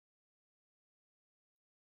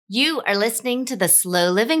You are listening to the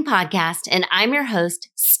Slow Living Podcast, and I'm your host,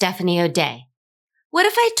 Stephanie O'Day. What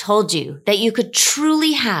if I told you that you could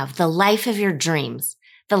truly have the life of your dreams,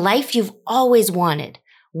 the life you've always wanted,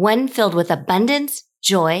 one filled with abundance,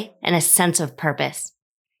 joy, and a sense of purpose?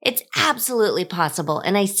 It's absolutely possible,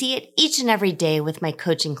 and I see it each and every day with my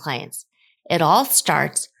coaching clients. It all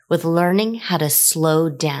starts with learning how to slow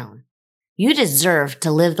down. You deserve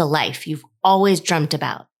to live the life you've always dreamt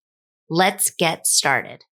about. Let's get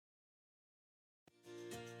started.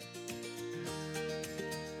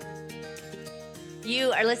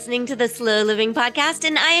 You are listening to the Slow Living Podcast,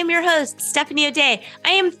 and I am your host, Stephanie O'Day.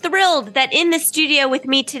 I am thrilled that in the studio with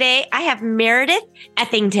me today, I have Merideth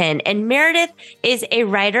Ethington. And Merideth is a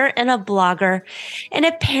writer and a blogger and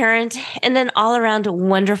a parent and an all-around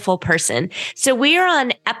wonderful person. So we are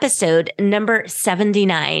on episode number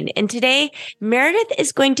 79. And today, Merideth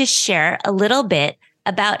is going to share a little bit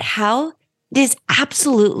about how it is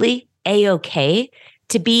absolutely A-okay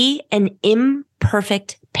to be an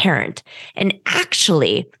imperfect parent. And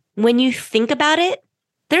actually, when you think about it,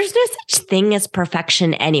 there's no such thing as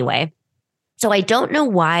perfection anyway. So I don't know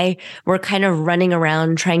why we're kind of running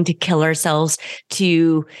around trying to kill ourselves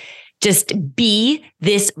to just be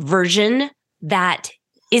this version that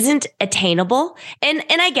isn't attainable. And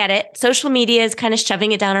I get it. Social media is kind of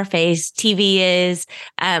shoving it down our face. TV is,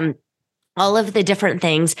 all of the different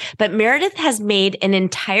things. But Merideth has made an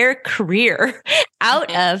entire career out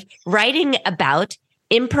of writing about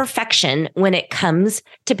imperfection when it comes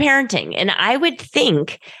to parenting. And I would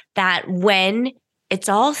think that when it's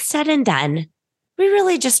all said and done, we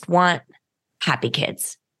really just want happy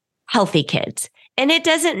kids, healthy kids. And it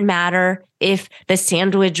doesn't matter if the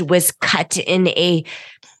sandwich was cut in a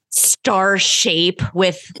star shape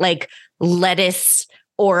with like lettuce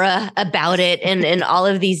aura about it and all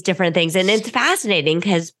of these different things. And it's fascinating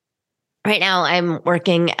because right now I'm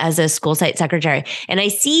working as a school site secretary and I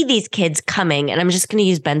see these kids coming, and I'm just going to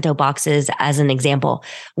use bento boxes as an example,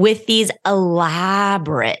 with these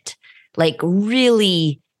elaborate, like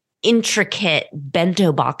really intricate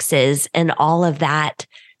bento boxes and all of that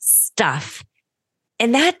stuff.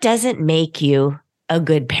 And that doesn't make you a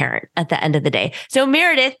good parent at the end of the day. So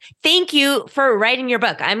Merideth, thank you for writing your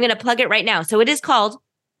book. I'm going to plug it right now. So it is called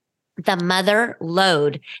The Mother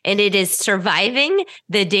Load, and it is surviving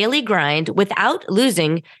the daily grind without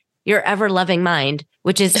losing your ever-loving mind,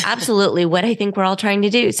 which is absolutely what I think we're all trying to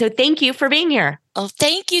do. So thank you for being here. Oh,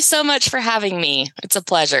 thank you so much for having me. It's a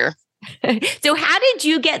pleasure. So how did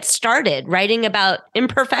you get started writing about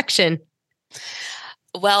imperfection?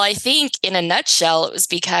 Well, I think in a nutshell, it was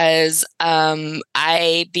because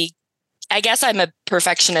I guess I'm a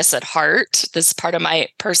perfectionist at heart. This is part of my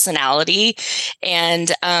personality. And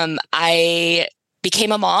I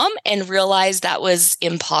became a mom and realized that was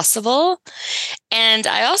impossible. And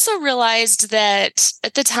I also realized that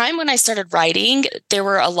at the time when I started writing, there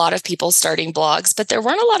were a lot of people starting blogs, but there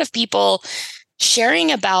weren't a lot of people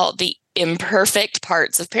sharing about the imperfect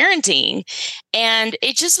parts of parenting. And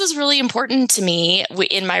it just was really important to me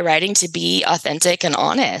in my writing to be authentic and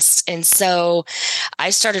honest. And so I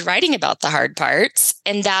started writing about the hard parts.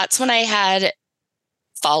 And that's when I had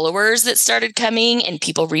followers that started coming and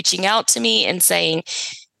people reaching out to me and saying,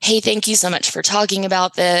 hey, thank you so much for talking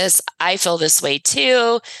about this. I feel this way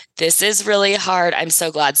too. This is really hard. I'm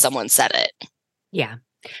so glad someone said it. Yeah.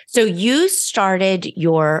 So you started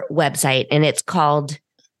your website and it's called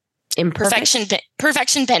Perfection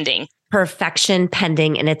Pending. Perfection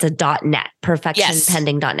Pending, and it's a .net.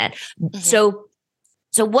 Perfectionpending.net. Mm-hmm.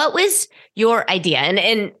 So what was your idea?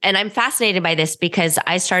 And I'm fascinated by this because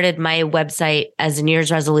I started my website as a New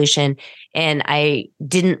Year's resolution, and I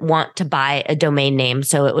didn't want to buy a domain name,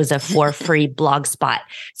 so it was a for free blog spot.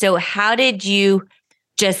 So how did you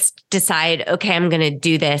just decide, okay, I'm going to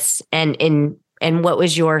do this, and what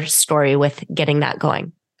was your story with getting that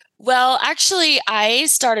going? Well, actually, I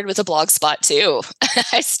started with a blog spot too.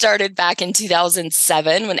 I started back in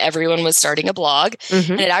 2007 when everyone was starting a blog,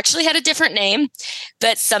 and it actually had a different name,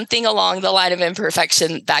 but something along the line of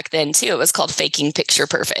imperfection back then too. It was called Faking Picture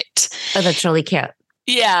Perfect. Oh, that's really cute.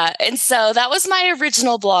 Yeah. And so that was my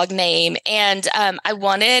original blog name. And I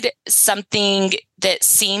wanted something that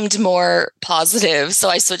seemed more positive. So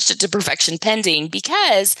I switched it to Perfection Pending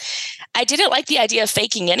because I didn't like the idea of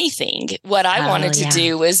faking anything. What I wanted to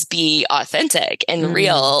do was be authentic and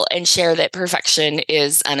real and share that perfection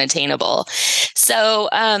is unattainable. So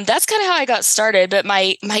that's kind of how I got started. But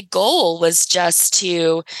my goal was just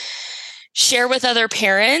to share with other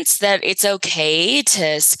parents that it's okay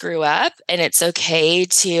to screw up and it's okay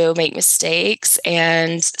to make mistakes,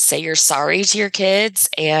 and say you're sorry to your kids,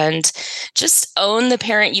 and just own the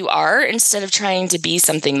parent you are instead of trying to be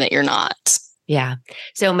something that you're not. Yeah.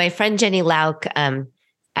 So my friend Jenny Lauk,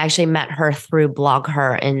 actually met her through Blog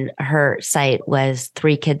Her, and her site was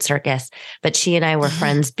Three Kid Circus, but she and I were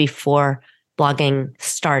friends before blogging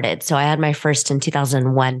started. So I had my first in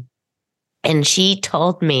 2001, and she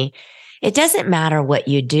told me, it doesn't matter what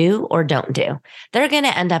you do or don't do. They're going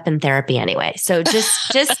to end up in therapy anyway. So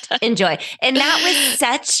just enjoy. And that was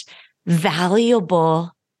such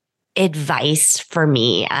valuable advice for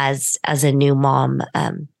me as a new mom,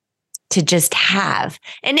 to just have.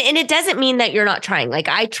 And it doesn't mean that you're not trying. Like,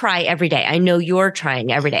 I try every day. I know you're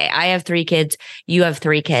trying every day. I have 3 kids. You have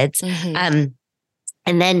 3 kids.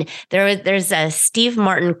 And then there's a Steve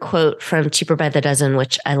Martin quote from Cheaper by the Dozen,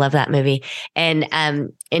 which I love that movie.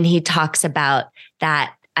 And he talks about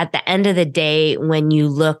that at the end of the day, when you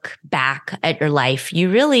look back at your life, you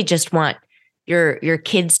really just want your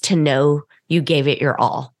kids to know you gave it your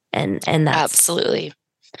all. And that's absolutely.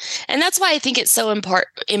 And that's why I think it's so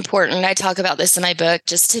important. I talk about this in my book,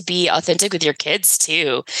 just to be authentic with your kids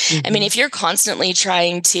too. I mean, if you're constantly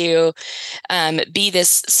trying to be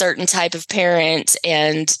this certain type of parent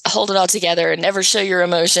and hold it all together and never show your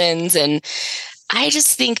emotions, and I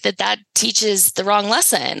just think that teaches the wrong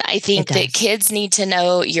lesson. I think that kids need to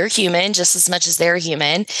know you're human just as much as they're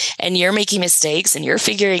human, and you're making mistakes and you're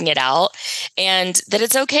figuring it out, and that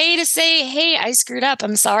it's okay to say, hey, I screwed up.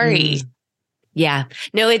 I'm sorry. Yeah,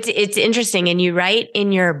 no, it's interesting. And you write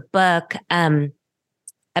in your book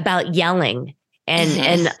about yelling,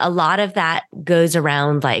 and a lot of that goes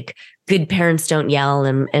around like good parents don't yell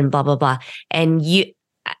and blah, blah, blah. And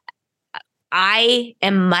I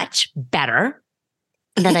am much better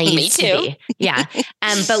than I used to be. Yeah.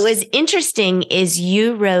 But what's interesting is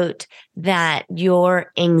you wrote that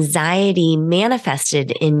your anxiety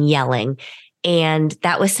manifested in yelling. And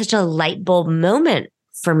that was such a light bulb moment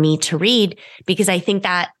for me to read, because I think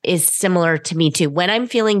that is similar to me too. When I'm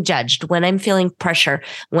feeling judged, when I'm feeling pressure,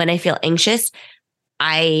 when I feel anxious,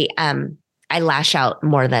 I lash out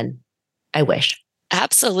more than I wish.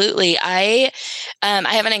 Absolutely. I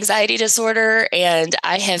have an anxiety disorder, and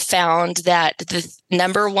I have found that the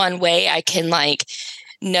number one way I can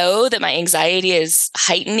know that my anxiety is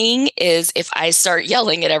heightening is if I start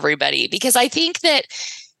yelling at everybody, because I think that,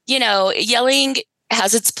 yelling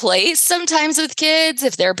has its place sometimes with kids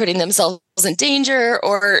if they're putting themselves in danger,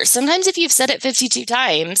 or sometimes if you've said it 52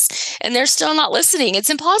 times and they're still not listening, it's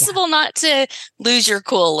impossible not to lose your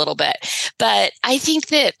cool a little bit. But I think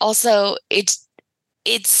that also it's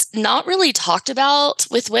not really talked about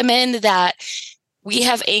with women that we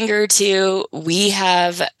have anger too. We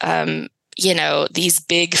have, these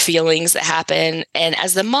big feelings that happen. And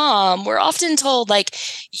as the mom, we're often told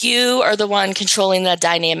you are the one controlling the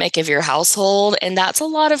dynamic of your household. And that's a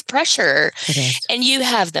lot of pressure. It is. And you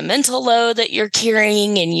have the mental load that you're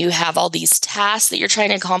carrying, and you have all these tasks that you're trying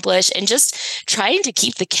to accomplish, and just trying to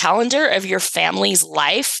keep the calendar of your family's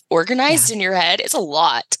life organized in your head. It's a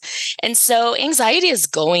lot. And so anxiety is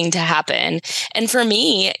going to happen. And for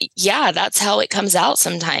me, that's how it comes out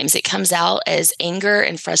sometimes. It comes out as anger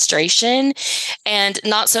and frustration, and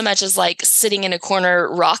not so much as sitting in a corner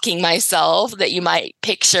rocking myself that you might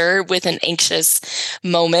picture with an anxious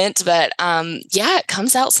moment. But it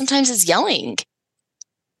comes out sometimes as yelling.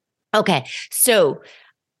 Okay. So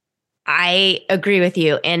I agree with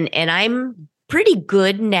you. And I'm pretty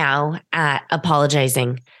good now at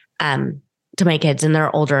apologizing to my kids, and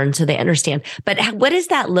they're older, and so they understand. But what does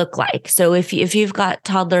that look like? So if you've got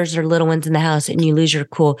toddlers or little ones in the house and you lose your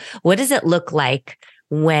cool, what does it look like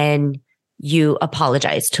when you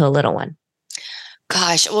apologize to a little one?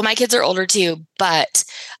 Gosh, well, my kids are older too, but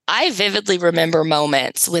I vividly remember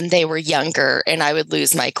moments when they were younger and I would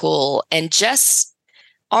lose my cool, and just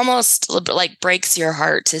almost breaks your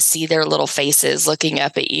heart to see their little faces looking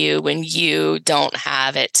up at you when you don't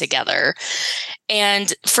have it together.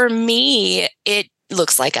 And for me, it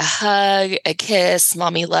looks like a hug, a kiss,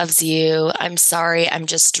 mommy loves you, I'm sorry, I'm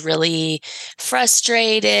just really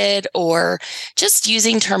frustrated, or just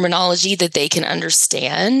using terminology that they can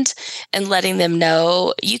understand and letting them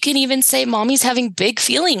know. You can even say, mommy's having big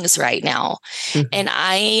feelings right now, and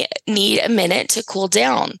I need a minute to cool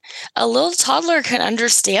down. A little toddler can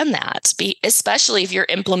understand that, especially if you're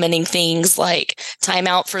implementing things like time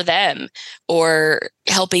out for them or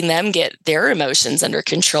helping them get their emotions under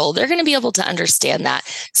control. They're going to be able to understand that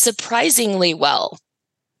surprisingly well.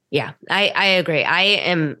 Yeah, I agree. I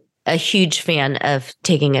am a huge fan of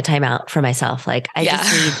taking a time out for myself. Like I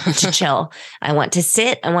just need to chill. I want to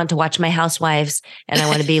sit. I want to watch my housewives and I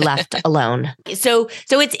want to be left alone. So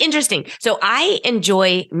it's interesting. So I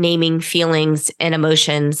enjoy naming feelings and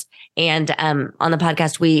emotions. And on the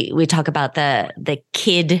podcast, we talk about the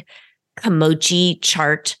kid Kimochi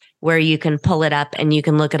chart where you can pull it up and you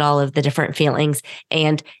can look at all of the different feelings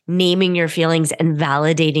and naming your feelings and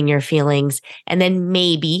validating your feelings. And then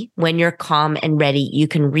maybe when you're calm and ready, you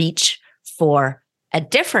can reach for a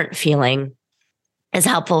different feeling is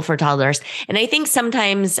helpful for toddlers. And I think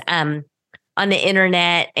sometimes on the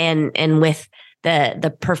internet and with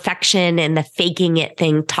the perfection and the faking it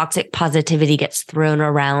thing, toxic positivity gets thrown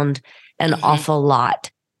around an awful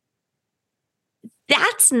lot.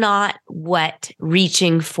 That's not what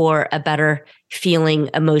reaching for a better feeling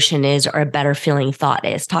emotion is or a better feeling thought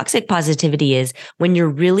is. Toxic positivity is when you're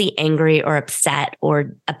really angry or upset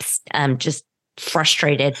or just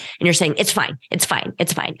frustrated and you're saying, it's fine, it's fine,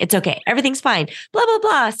 it's fine, it's okay, everything's fine, blah, blah,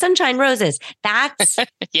 blah, sunshine, roses. That's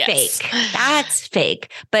fake. That's fake.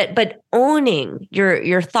 But owning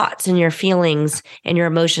your thoughts and your feelings and your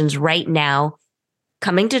emotions right now,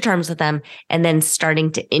 coming to terms with them, and then starting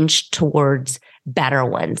to inch towards better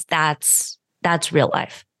ones. That's real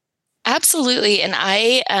life. Absolutely. And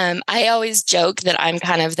I always joke that I'm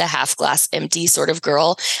kind of the half glass empty sort of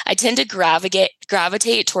girl. I tend to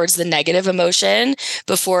gravitate towards the negative emotion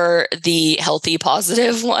before the healthy,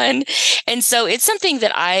 positive one. And so it's something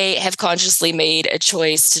that I have consciously made a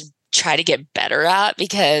choice to try to get better at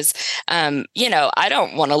because, I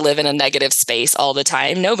don't want to live in a negative space all the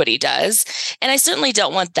time. Nobody does. And I certainly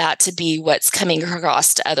don't want that to be what's coming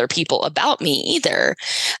across to other people about me either.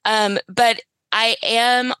 But I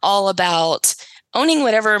am all about owning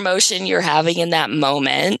whatever emotion you're having in that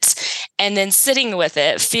moment and then sitting with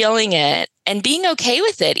it, feeling it, and being okay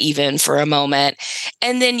with it even for a moment.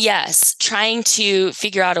 And then, yes, trying to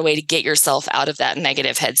figure out a way to get yourself out of that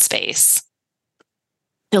negative headspace.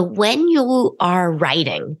 So when you are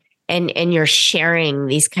writing and you're sharing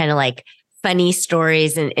these kind of like funny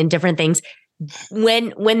stories and different things,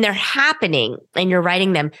 when they're happening and you're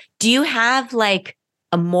writing them, do you have like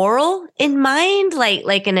a moral in mind,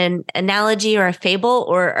 like an analogy or a fable,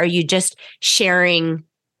 or are you just sharing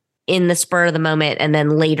in the spur of the moment and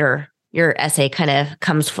then later your essay kind of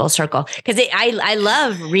comes full circle? Because I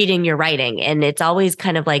love reading your writing and it's always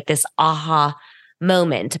kind of like this aha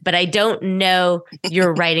moment, but I don't know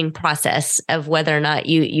your writing process of whether or not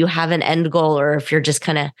you have an end goal or if you're just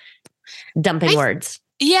kind of dumping words.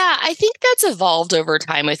 Yeah, I think that's evolved over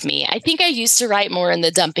time with me. I think I used to write more in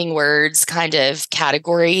the dumping words kind of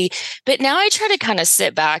category, but now I try to kind of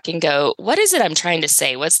sit back and go, what is it I'm trying to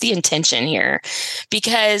say? What's the intention here?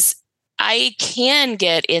 Because I can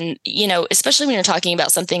get in, especially when you're talking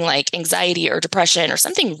about something like anxiety or depression or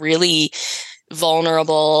something really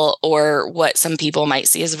vulnerable or what some people might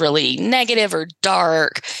see as really negative or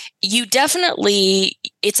dark,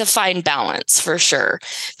 it's a fine balance for sure.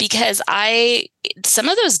 Because some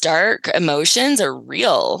of those dark emotions are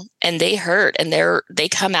real and they hurt and they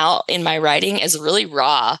come out in my writing as really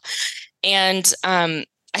raw. And I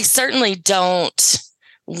certainly don't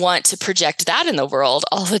want to project that in the world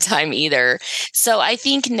all the time either. So I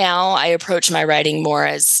think now I approach my writing more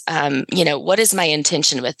as, what is my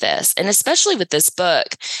intention with this? And especially with this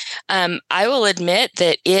book, I will admit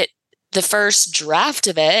that the first draft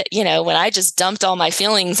of it, when I just dumped all my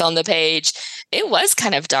feelings on the page, it was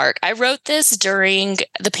kind of dark. I wrote this during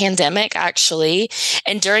the pandemic, actually,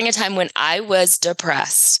 and during a time when I was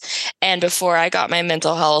depressed and before I got my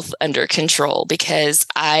mental health under control, because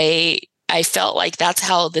I felt like that's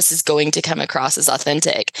how this is going to come across as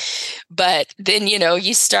authentic. But then,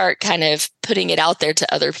 you start kind of putting it out there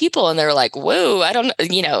to other people and they're like, whoa, I don't,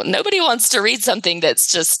 nobody wants to read something that's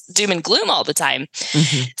just doom and gloom all the time.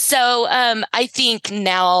 Mm-hmm. So I think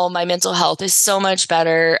now my mental health is so much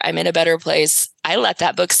better. I'm in a better place. I let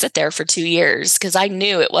that book sit there for 2 years because I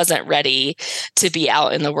knew it wasn't ready to be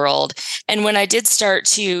out in the world. And when I did start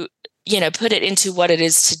to put it into what it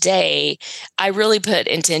is today, I really put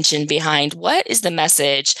intention behind what is the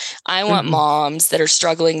message I want moms that are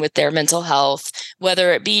struggling with their mental health,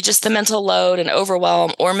 whether it be just the mental load and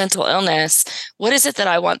overwhelm or mental illness, what is it that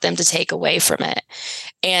I want them to take away from it?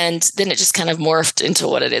 And then it just kind of morphed into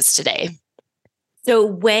what it is today. So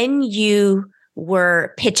when you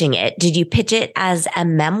were pitching it, did you pitch it as a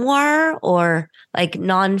memoir or like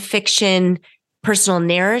nonfiction personal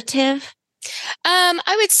narrative?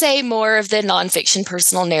 I would say more of the nonfiction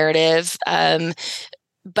personal narrative.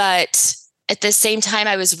 But at the same time,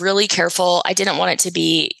 I was really careful. I didn't want it to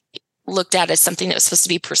be looked at as something that was supposed to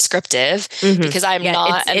be prescriptive because I'm Yeah,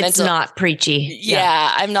 not it's not preachy.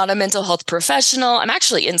 Yeah, I'm not a mental health professional. I'm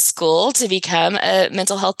actually in school to become a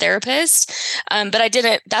mental health therapist. But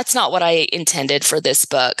that's not what I intended for this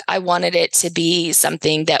book. I wanted it to be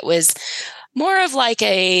something that was more of like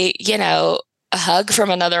a hug from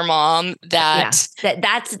another mom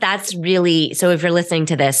that's really, so if you're listening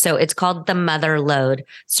to this, so it's called The Mother Load: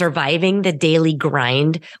 Surviving the Daily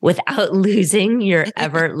Grind Without Losing Your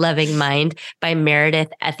Ever Loving Mind by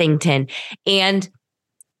Meredith Ethington. And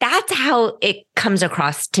that's how it comes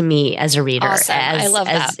across to me as a reader. Awesome. I love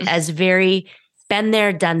that. As very been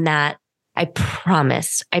there, done that. I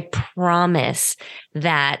promise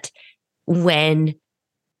that when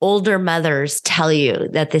older mothers tell you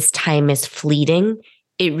that this time is fleeting,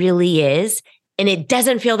 it really is. And it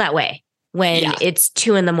doesn't feel that way when it's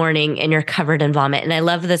 2 a.m. and you're covered in vomit. And I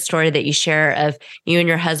love the story that you share of you and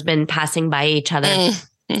your husband passing by each other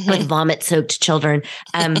with vomit-soaked children.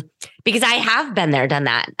 Because I have been there, done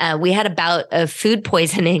that. We had a bout of food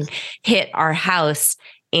poisoning hit our house.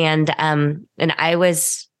 And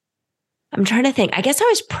I'm trying to think. I guess I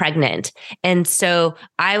was pregnant. And so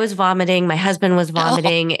I was vomiting. My husband was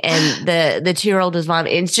vomiting and the 2-year-old was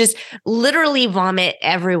vomiting. It's just literally vomit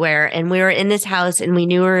everywhere. And we were in this house and we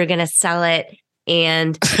knew we were going to sell it.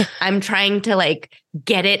 And I'm trying to like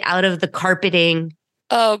get it out of the carpeting.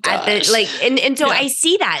 Oh gosh. So I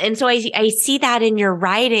see that. And so I see that in your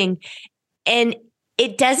writing, and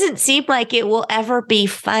it doesn't seem like it will ever be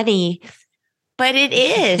funny. But it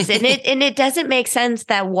is. And it doesn't make sense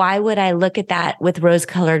that why would I look at that with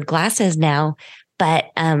rose-colored glasses now? But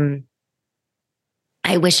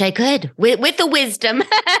I wish I could with the wisdom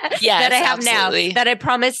that I have absolutely. Now, that I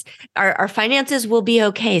promise our finances will be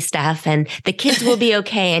okay, Steph, and the kids will be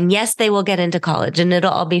okay. And yes, they will get into college and it'll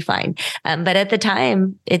all be fine. But at the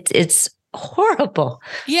time, it's horrible.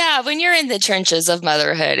 Yeah, when you're in the trenches of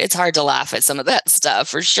motherhood, it's hard to laugh at some of that stuff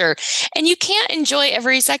for sure. And you can't enjoy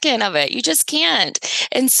every second of it. You just can't.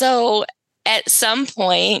 And so at some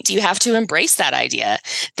point, you have to embrace that idea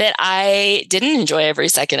that I didn't enjoy every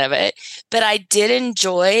second of it, but I did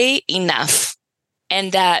enjoy enough.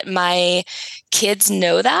 And that my kids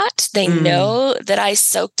know that. They know that I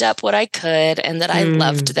soaked up what I could and that I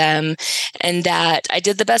loved them and that I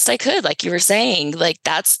did the best I could. Like you were saying, like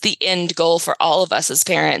that's the end goal for all of us as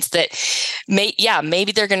parents, that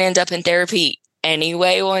maybe they're going to end up in therapy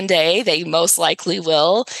anyway one day. They most likely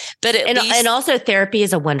will. But and also therapy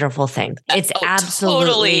is a wonderful thing. It's absolutely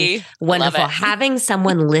totally wonderful. Having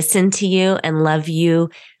someone listen to you and love you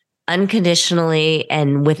unconditionally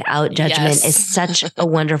and without judgment is such a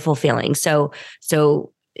wonderful feeling. So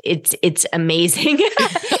it's amazing.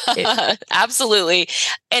 Absolutely.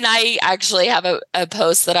 And I actually have a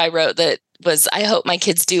post that I wrote that was, I hope my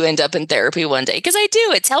kids do end up in therapy one day, because I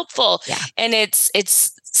do. It's helpful. Yeah. And it's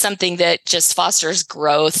something that just fosters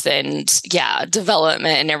growth and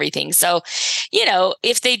development and everything. So,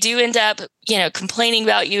 if they do end up, complaining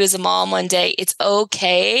about you as a mom one day, it's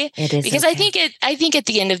okay. It is because okay. I think at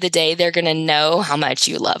the end of the day, they're going to know how much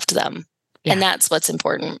you loved them. Yeah. And that's what's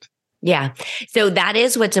important. Yeah. So that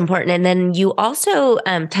is what's important. And then you also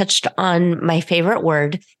touched on my favorite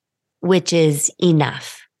word, which is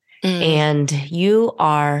enough. And you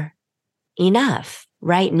are enough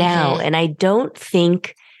right now. And I don't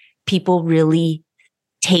think people really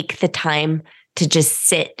take the time to just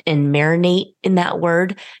sit and marinate in that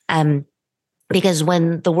word. Because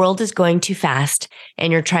when the world is going too fast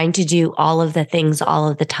and you're trying to do all of the things all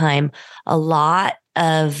of the time, a lot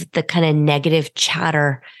of the kind of negative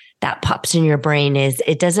chatter that pops in your brain is,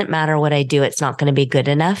 it doesn't matter what I do, it's not going to be good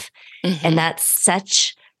enough. And that's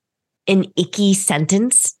such an icky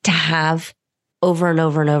sentence to have over and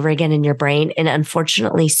over and over again in your brain. And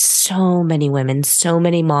unfortunately, so many women, so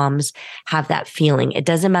many moms have that feeling. It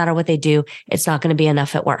doesn't matter what they do, it's not going to be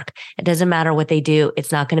enough at work. It doesn't matter what they do,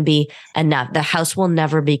 it's not going to be enough. The house will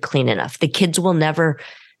never be clean enough. The kids will never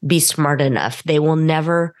be smart enough. They will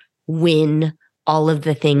never win all of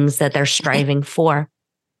the things that they're striving for.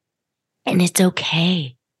 And it's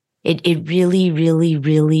okay. It really, really,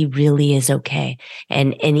 really, really is okay.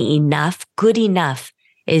 And enough, good enough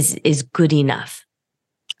is good enough.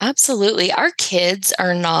 Absolutely. Our kids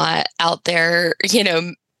are not out there,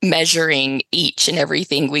 measuring each and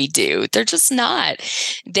everything we do. They're just not.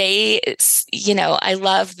 I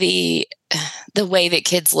love the way that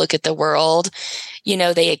kids look at the world.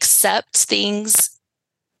 They accept things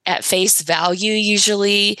at face value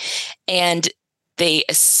usually, and they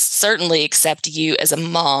certainly accept you as a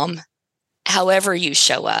mom, however you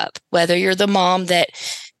show up, whether you're the mom that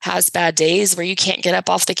has bad days where you can't get up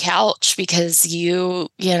off the couch because you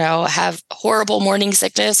have horrible morning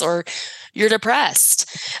sickness or you're depressed,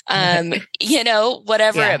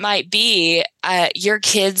 whatever it might be, your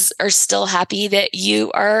kids are still happy that you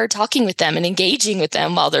are talking with them and engaging with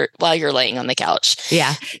them while you're laying on the couch.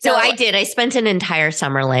 Yeah. So I did. I spent an entire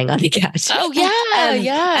summer laying on the couch. Oh,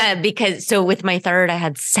 yeah. Because with my third, I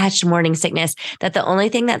had such morning sickness that the only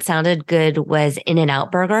thing that sounded good was In-N-Out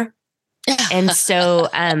burger. And so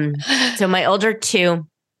my older two,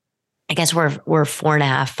 I guess were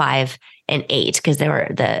 4.5, 5, and 8, because they were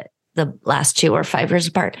the last two were 5 years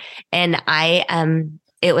apart. And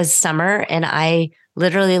it was summer and I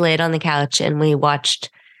literally laid on the couch and we watched,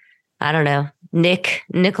 I don't know,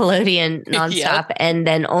 Nickelodeon nonstop and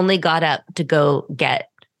then only got up to go get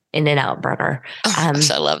In-N-Out burger. I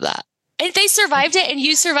love that. And they survived it and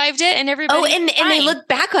you survived it and everybody. Oh, and they look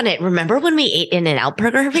back on it. Remember when we ate In-N-Out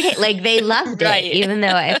burger every day? Like they loved it, even though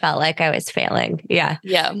I felt like I was failing. Yeah.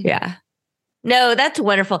 Yeah. Yeah. No, that's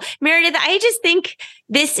wonderful. Meredith, I just think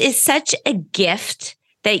this is such a gift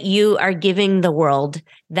that you are giving the world,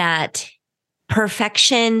 that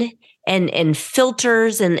perfection and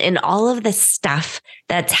filters and all of the stuff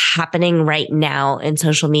that's happening right now in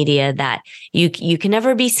social media, that you can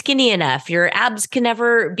never be skinny enough. Your abs can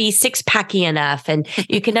never be 6-packy enough, and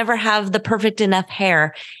you can never have the perfect enough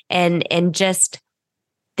hair, and just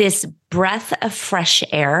this breath of fresh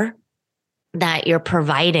air that you're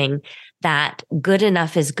providing, that good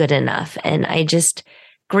enough is good enough. And I just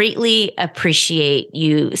greatly appreciate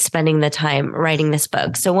you spending the time writing this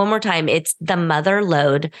book. So one more time, it's The Mother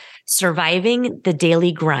Lode: Surviving the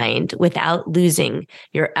Daily Grind Without Losing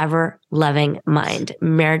Your Ever-Loving Mind.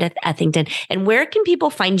 Merideth Ethington. And where can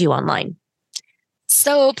people find you online?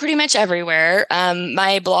 So pretty much everywhere.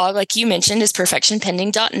 My blog, like you mentioned, is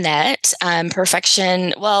perfectionpending.net. A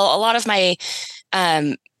lot of my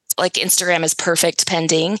like Instagram is Perfect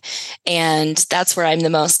Pending, and that's where I'm the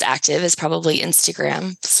most active, is probably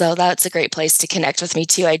Instagram. So that's a great place to connect with me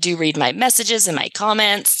too. I do read my messages and my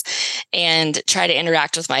comments and try to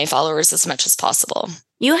interact with my followers as much as possible.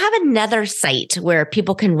 You have another site where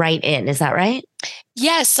people can write in. Is that right?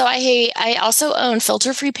 Yes. So I also own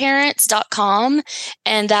filterfreeparents.com,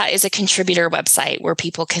 and that is a contributor website where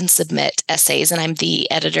people can submit essays, and I'm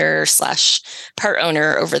the editor / part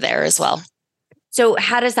owner over there as well. So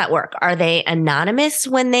how does that work? Are they anonymous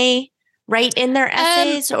when they write in their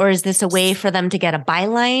essays, or is this a way for them to get a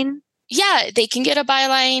byline? Yeah, they can get a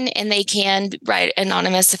byline, and they can write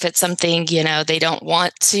anonymous if it's something, they don't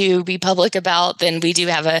want to be public about. Then we do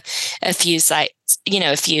have a few sites,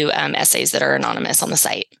 a few essays that are anonymous on the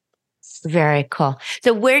site. Very cool.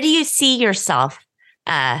 So where do you see yourself,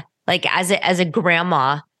 like as a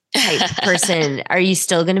grandma type person? Are you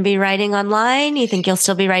still going to be writing online? You think you'll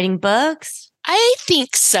still be writing books? I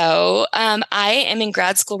think so. I am in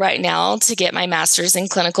grad school right now to get my master's in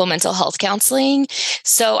clinical mental health counseling.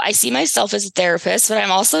 So I see myself as a therapist, but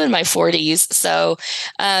I'm also in my 40s. So,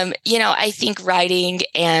 I think writing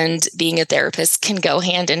and being a therapist can go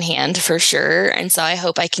hand in hand for sure. And so I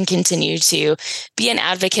hope I can continue to be an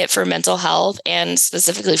advocate for mental health, and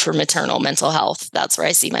specifically for maternal mental health. That's where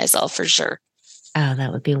I see myself for sure. Oh,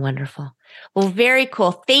 that would be wonderful. Well, very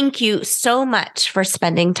cool. Thank you so much for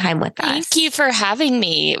spending time with us. Thank you for having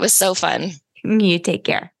me. It was so fun. You take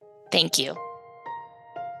care. Thank you.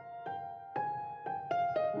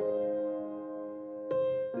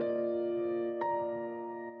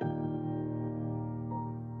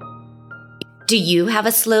 Do you have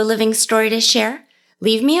a slow living story to share?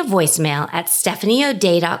 Leave me a voicemail at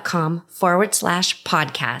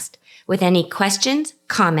stephanieodea.com/podcast with any questions,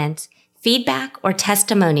 comments, feedback, or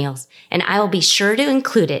testimonials, and I will be sure to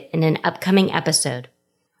include it in an upcoming episode.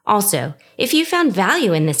 Also, if you found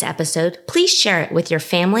value in this episode, please share it with your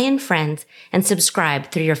family and friends and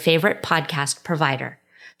subscribe through your favorite podcast provider.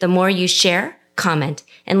 The more you share, comment,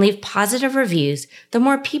 and leave positive reviews, the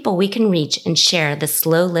more people we can reach and share the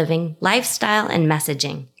slow living lifestyle and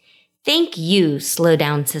messaging. Thank you, Slow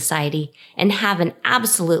Down Society, and have an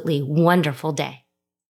absolutely wonderful day.